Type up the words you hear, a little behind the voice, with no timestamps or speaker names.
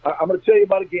I'm going to tell you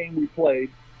about a game we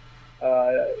played.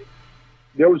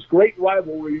 There was great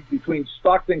rivalry between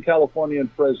Stockton, California,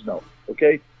 and Fresno.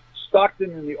 Okay,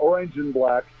 Stockton in the orange and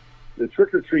black, the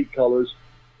trick-or-treat colors,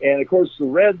 and of course the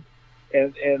red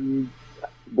and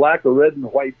black or red and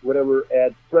white, whatever,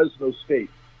 at Fresno State,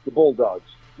 the Bulldogs.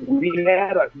 We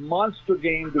had a monster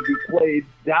game to be played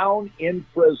down in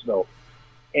Fresno,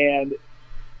 and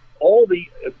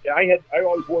I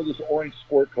always wore this orange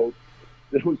sport coat.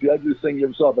 It was the ugliest thing you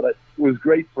ever saw, but it was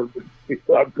great for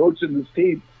I'm coaching this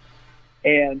team.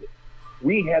 And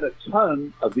we had a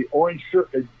ton of the orange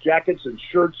jackets and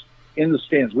shirts in the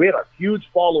stands. We had a huge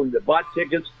following that bought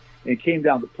tickets and came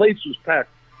down. The place was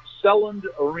packed. Selland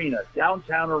Arena,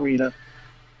 downtown arena.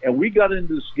 And we got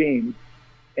into this game,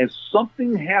 and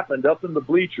something happened up in the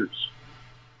bleachers.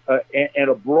 And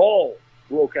a brawl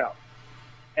broke out.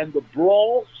 And the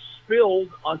brawl spilled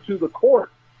onto the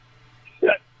court.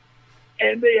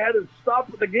 And they had to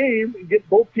stop the game and get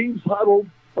both teams huddled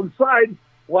on the side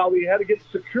while we had to get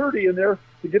security in there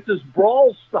to get this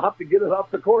brawl stopped and get it off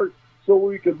the court so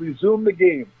we could resume the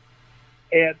game.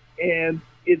 And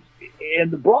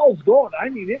the brawl's going. I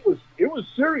mean, it was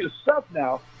serious stuff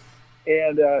now.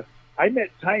 And I met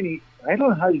Tiny. I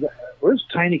don't know where's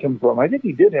Tiny come from? I think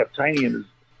he did have Tiny in his.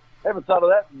 I haven't thought of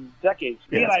that in decades.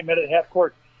 Yes. He and I met at half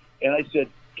court, and I said,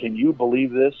 "Can you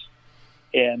believe this?"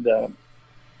 And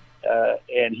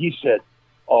he said,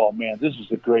 "Oh man, this is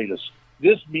the greatest.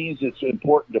 This means it's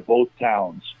important to both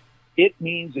towns. It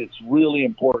means it's really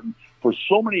important for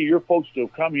so many of your folks to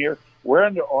have come here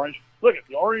wearing their orange. Look at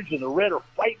the orange and the red are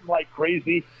fighting like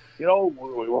crazy. You know,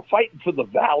 we're fighting for the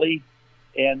Valley,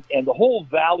 and the whole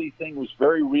Valley thing was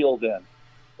very real then.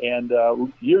 And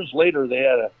years later, they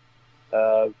had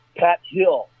Pat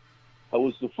Hill, who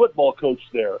was the football coach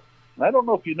there. And I don't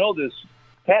know if you know this.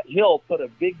 Pat Hill put a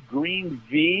big green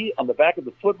V on the back of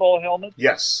the football helmet.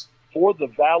 Yes. For the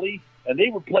Valley, and they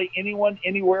would play anyone,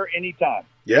 anywhere, anytime.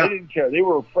 Yeah. They didn't care. They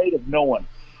were afraid of no one.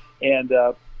 And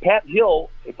Pat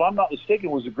Hill, if I'm not mistaken,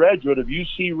 was a graduate of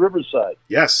UC Riverside.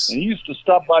 Yes. And he used to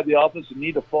stop by the office and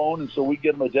need a phone, and so we'd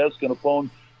get him a desk and a phone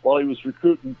while he was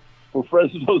recruiting for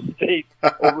Fresno State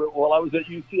while I was at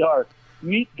UCR.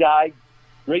 Neat guy,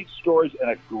 great stories,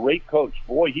 and a great coach.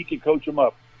 Boy, he could coach them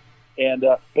up. And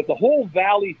but the whole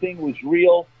Valley thing was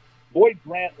real. Boyd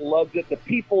Grant loved it. The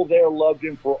people there loved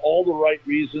him for all the right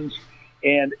reasons,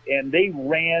 and they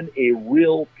ran a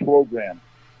real program.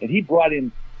 And he brought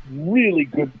in really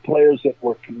good players that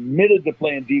were committed to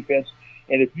playing defense.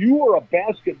 And if you were a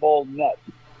basketball nut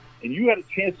and you had a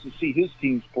chance to see his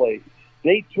teams play,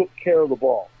 they took care of the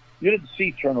ball. You didn't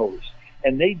see turnovers,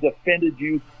 and they defended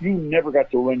you. You never got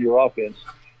to run your offense,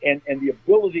 and the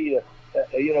ability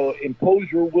to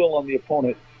impose your will on the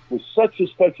opponent was such a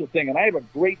special thing. And I have a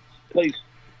great place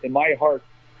in my heart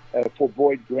for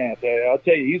Boyd Grant. I'll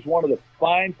tell you, he's one of the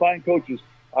fine coaches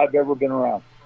I've ever been around.